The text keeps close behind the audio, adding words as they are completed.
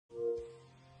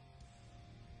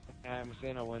I'm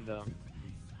seeing a window.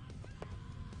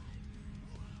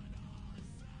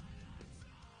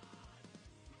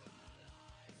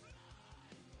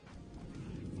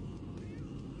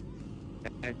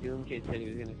 That Doom kid said he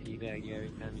was gonna teabag you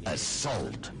every time you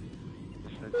Assault.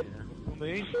 Who,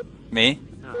 me? Me?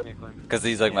 No, Mikwen. Because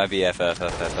he's like my BFF.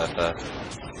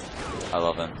 I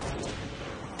love him.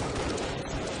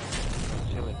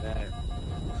 Shit with that.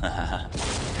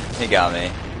 He got me.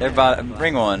 Everybody,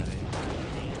 bring one.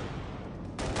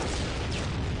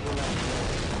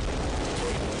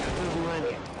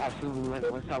 Absolutely,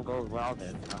 once top goes well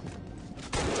then.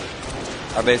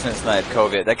 Our basement snipe,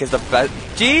 COVID. That kid's the best.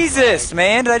 Jesus,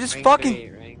 man, did I just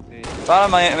fucking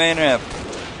bottom my main ramp?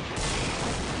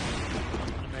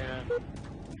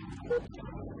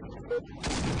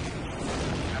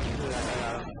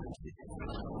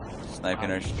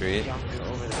 Sniping our street.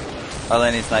 Our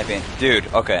landing sniping. Dude,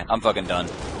 okay, I'm fucking done.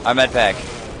 Our med pack.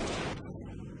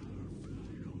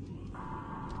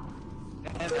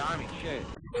 And the army, shit.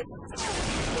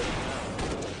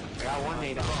 I got one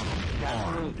nade on.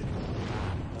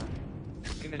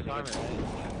 Ignis armor,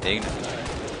 right? Ignis.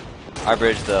 Our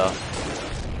bridge, though.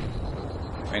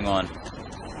 Ring one.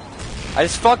 I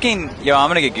just fucking... Yo, I'm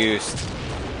gonna get goosed.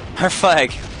 Our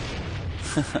flag.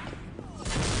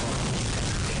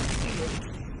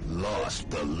 Lost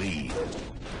the lead.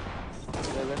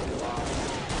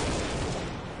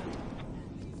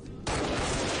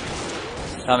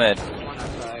 Come in. One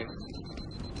outside.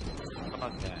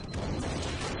 Fuck that.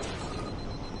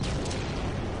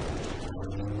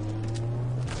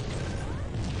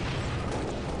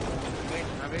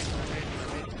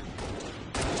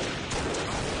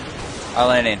 Our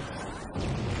landing.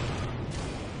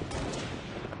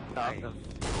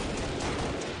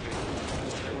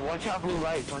 One shot blue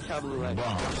lights, one shot blue lights.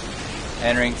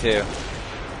 And ring two.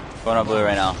 Going on blue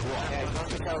right now.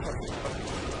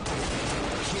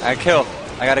 I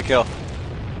got a kill.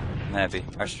 I'm happy.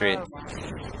 Our street.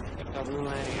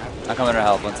 I'm coming to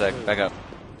help. One sec. Back up.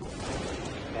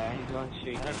 Yeah, he's going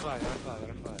street. Let her fly.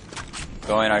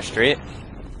 Going our street.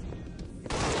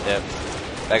 Yep.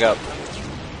 Back up.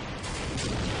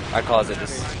 Our closet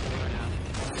just.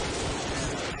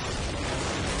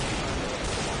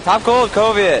 Top gold,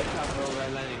 COVID.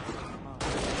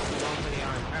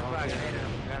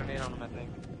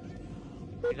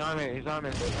 He's on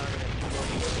me.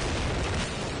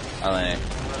 Our landing.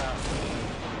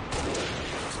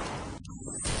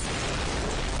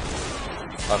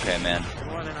 Okay, man.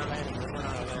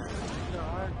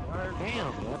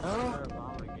 Damn, bro.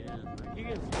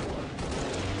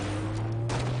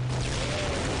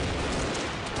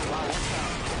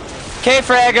 K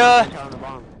Fragga!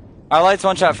 Our lights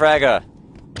one shot Fragga.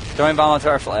 Throwing bomb onto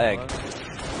our flag.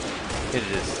 Hit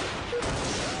it is.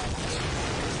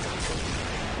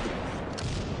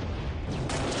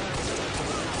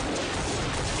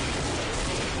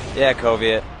 Yeah,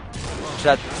 Coviet.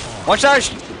 Shot. One shot.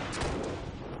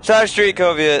 Shot our street,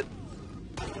 Coviet.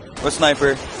 With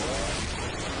sniper.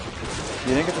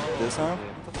 You didn't get this arm?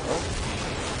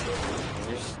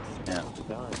 Yeah.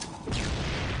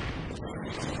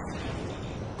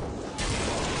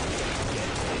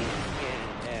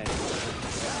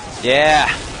 Yeah.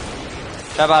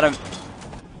 How about him?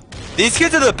 These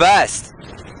kids are the best.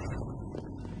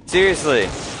 Seriously.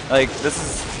 Like, this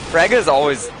is... Fragga's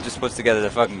always just puts together the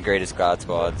fucking greatest god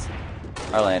squads.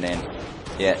 Our landing.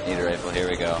 Yeah, need a rifle. Here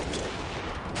we go.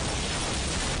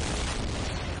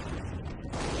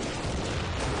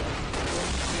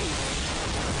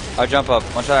 I'll jump up.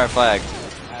 One shot our flag.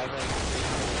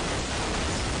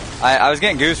 I was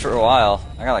getting goose for a while.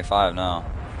 I got like 5 now.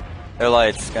 Their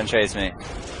lights. Gonna chase me.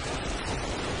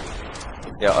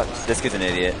 Yo, this kid's an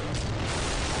idiot.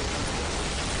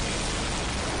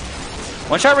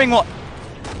 One shot ring one.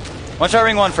 One shot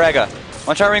ring one Fragga.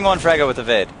 One shot ring one Fragga with the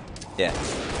vid. Yeah.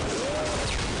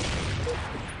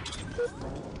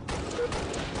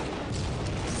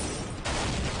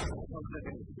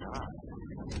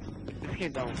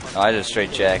 Oh, I just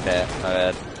straight jacked that. My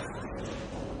bad.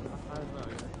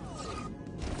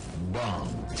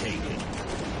 Bomb taken.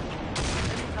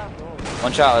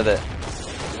 One shot with it.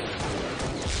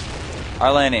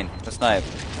 Our landing. The snipe.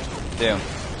 Doom.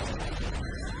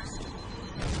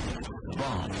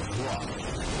 Bomb dropped.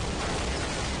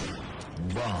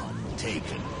 Bomb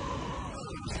taken.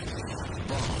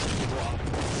 Bomb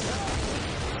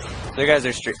dropped. You guys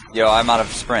are straight. Yo, I'm out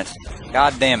of sprint.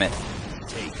 God damn it.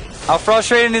 Taken. How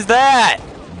frustrating is that?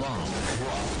 Bomb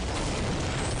dropped.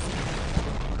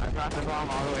 I brought the bomb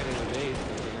all the way to the base.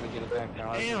 We're gonna get it back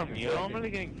now. Damn, yo, I'm really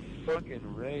getting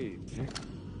fucking raped.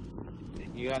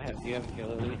 You have a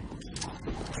kill at least.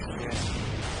 Yeah.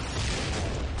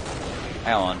 I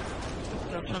got one.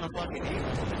 I'm trying to fucking eat.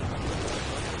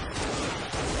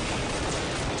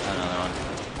 Another one.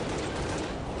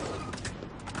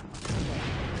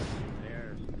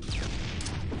 There.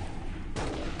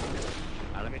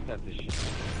 Let me set this shit.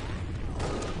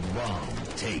 Bomb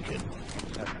taken.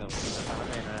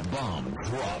 Bomb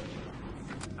dropped.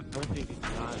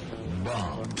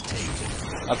 Bomb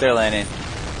taken. Up there landing.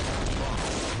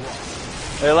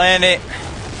 They're landing.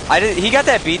 He got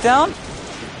that beat down?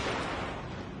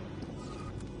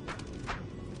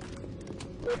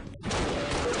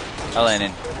 I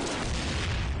landing.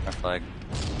 Our flag.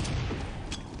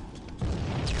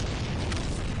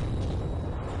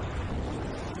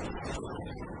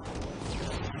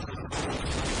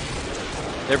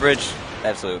 Their bridge.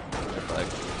 Absolute. Their flag.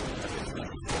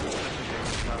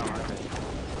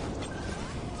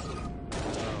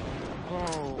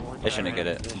 I shouldn't get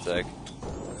it. It's like.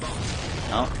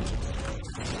 No.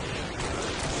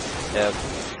 Yep.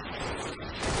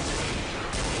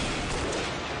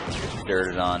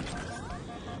 Dirted on.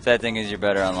 Sad thing is you're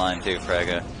better online too,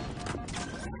 Fragga.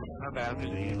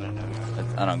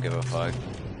 I don't give a fuck.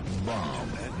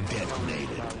 Bomb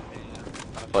detonated.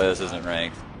 Play this isn't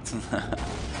ranked.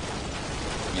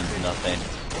 Means nothing.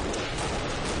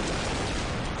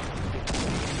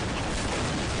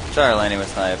 Sorry, landing with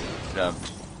snipe. Good job.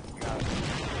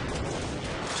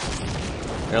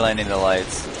 They're landing the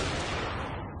lights.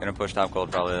 Gonna push top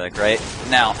gold probably like right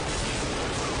now.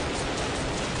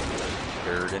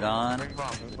 Dirted on.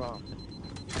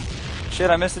 Shit,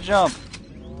 I missed the jump.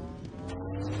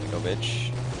 Go,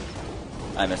 bitch.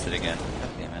 I missed it again. God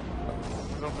damn it.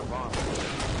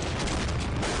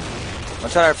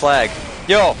 One shot our flag.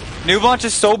 Yo, new bunch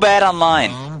is so bad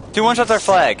online. 2 1 shots our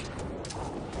flag.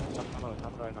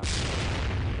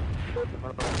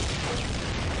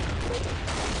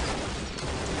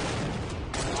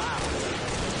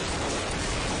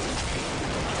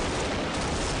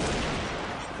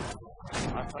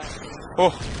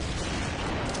 Oh.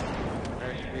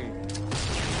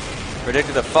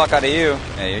 Predicted the fuck out of you.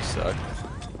 Yeah, you suck.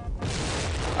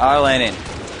 Our landing.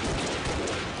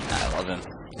 I love him.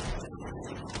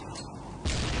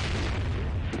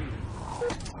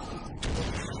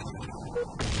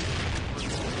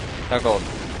 Top gold.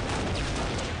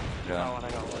 Good job.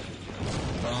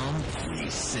 Bomb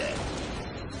reset.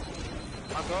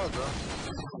 I'm going, bro.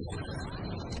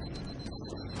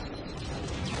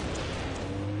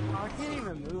 I can't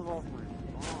even move off my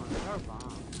spawn. No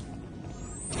bomb.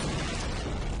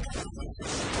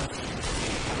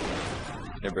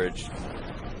 Their bridge.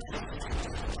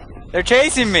 They're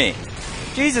chasing me!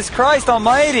 Jesus Christ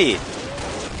almighty!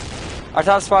 Our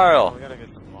top spiral. We gotta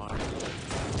get some water.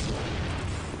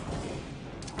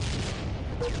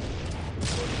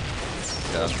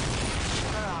 Go.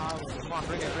 Come on,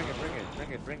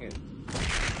 bring it.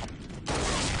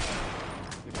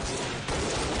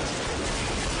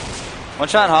 One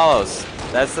shot in hollows.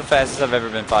 That's the fastest I've ever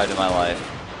been fired in my life.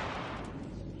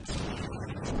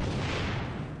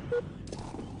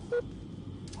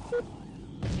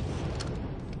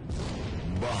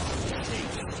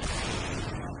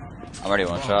 I'm already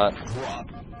one shot.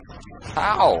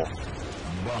 Ow!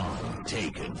 Bomb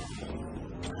taken.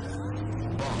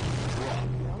 Bomb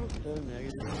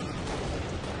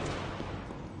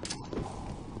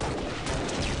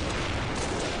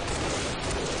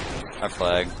Our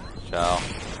flag. Ciao.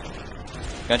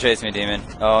 Gonna chase me, demon.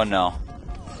 Oh no.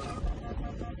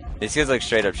 These kids like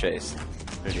straight up chase.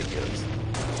 Ridiculous.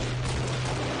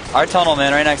 Our tunnel,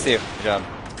 man, right next to you. Good job.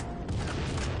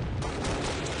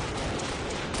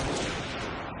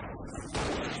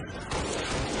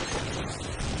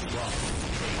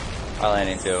 Our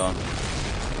landing, 2 of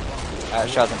them.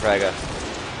 Shots in Fragga.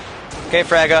 Okay,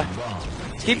 Fragga.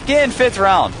 Keep getting 5th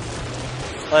round.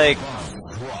 Like,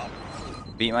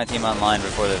 beat my team online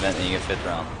before the event and you get 5th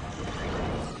round.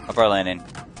 Up our landing.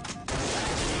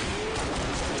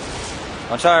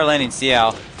 One shot our landing, see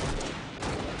how.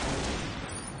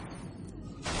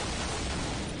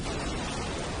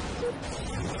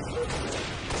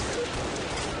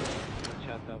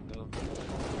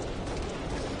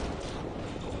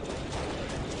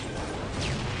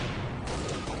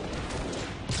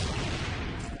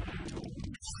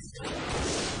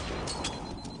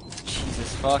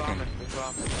 Jesus fucking.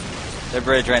 Their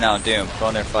bridge right now, Doom. Go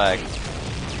on their flag.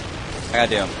 I got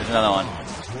Doom. There's another one.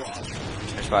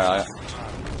 Their spiral.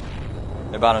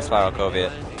 Their bottom spiral,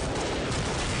 Koviet.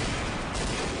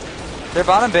 Their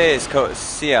bottom bay is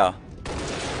Xiao.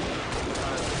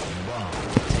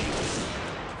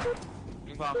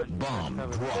 Bomb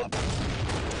dropped.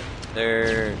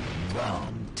 They're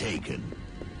Bomb taken.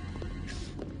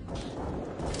 Bomb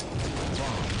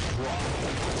dropped.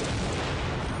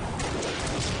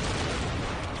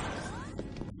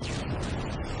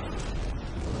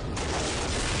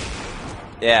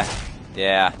 Yeah.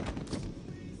 Yeah.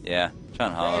 Yeah. Trying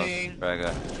to hollow.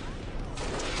 Fragga.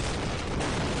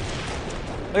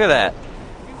 Look at that.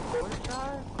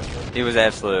 He was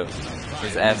absolute. He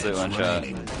was absolute one shot.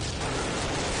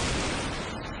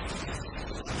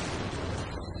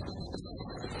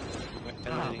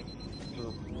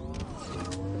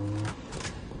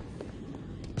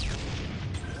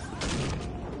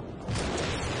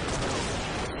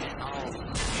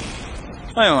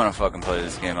 I don't want to fucking play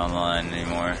this game online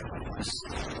anymore.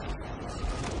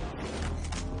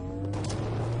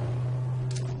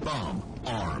 Bomb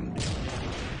armed.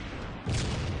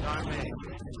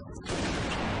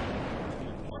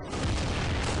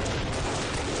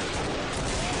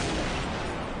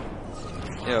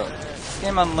 Yo, this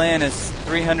game on LAN is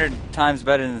 300 times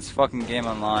better than this fucking game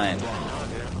online. Bomb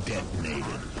detonated.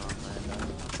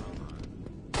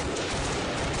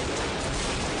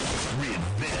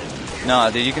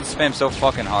 No, dude, you can spam so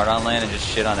fucking hard on LAN and just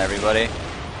shit on everybody.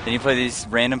 Then you play these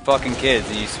random fucking kids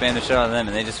and you spam the shit out of them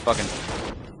and they just fucking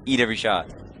eat every shot.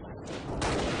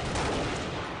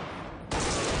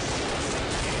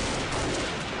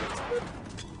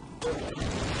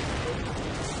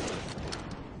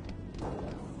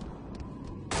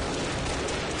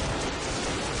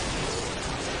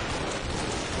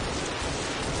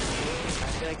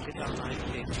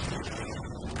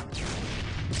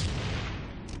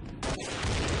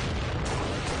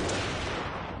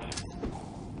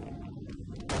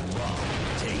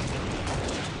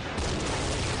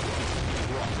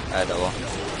 Alright, double.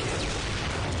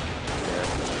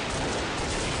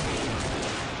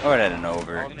 Or at an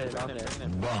over.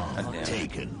 Bomb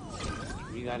taken.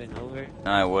 You got an over?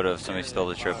 No, I would have. Somebody stole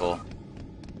the triple.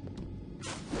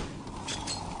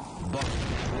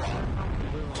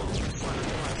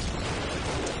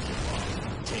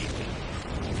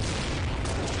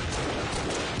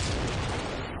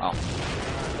 Oh.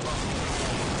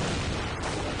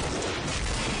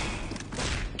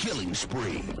 Killing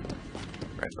spree.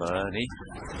 Right, buddy.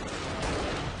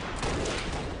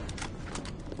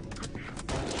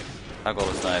 I'll go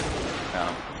to snipe. Got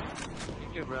him.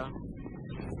 Thank you, bro.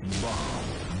 Bomb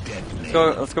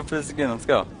detonated. Let's go for this again. Let's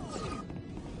go.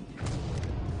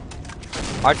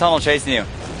 Our tunnel chasing you.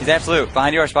 He's absolute.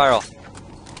 Behind you, our spiral.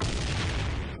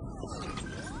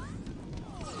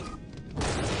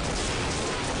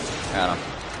 Got him.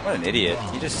 What an idiot.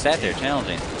 He just sat there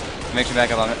challenging. He makes me back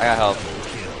up. I got help.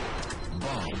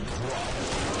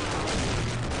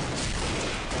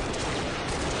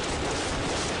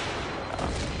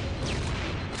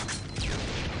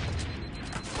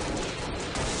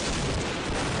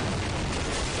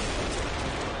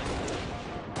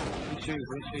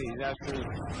 He's absolute.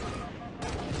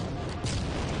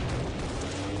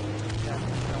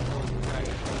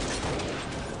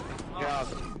 Good job.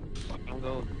 Don't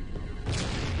go.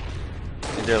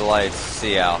 These are the lights.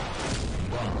 See out.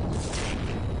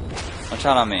 Watch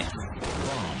out on me.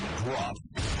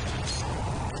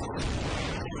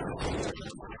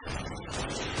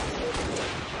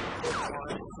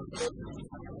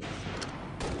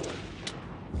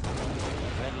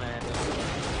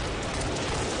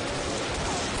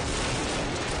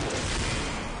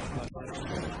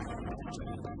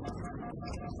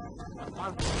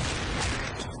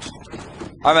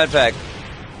 Our med pack.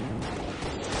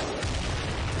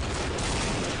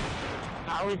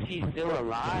 How is he still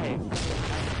alive?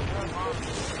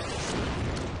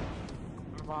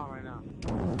 Right now.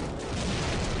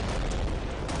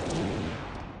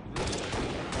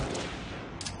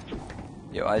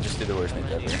 Yo, I just did the worst thing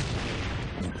ever.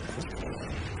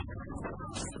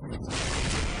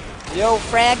 Yo,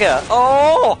 Fragga!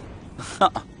 Oh!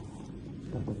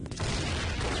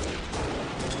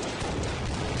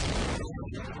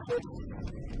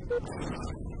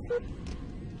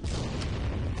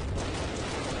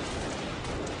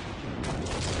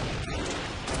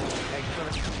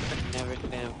 Never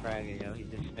spam Fragga, yo. He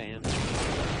just spams.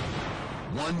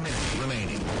 1 minute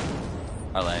remaining.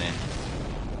 Our landing.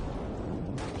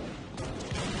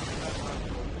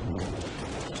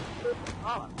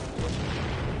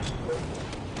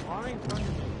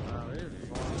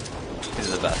 This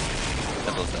is the best.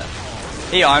 Simple as that.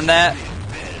 He armed that?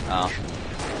 Oh.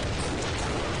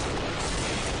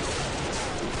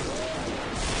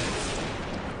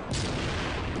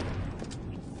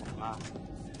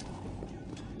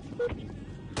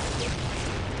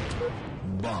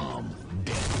 Bomb.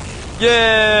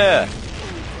 Yeah!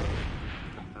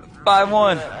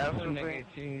 5-1.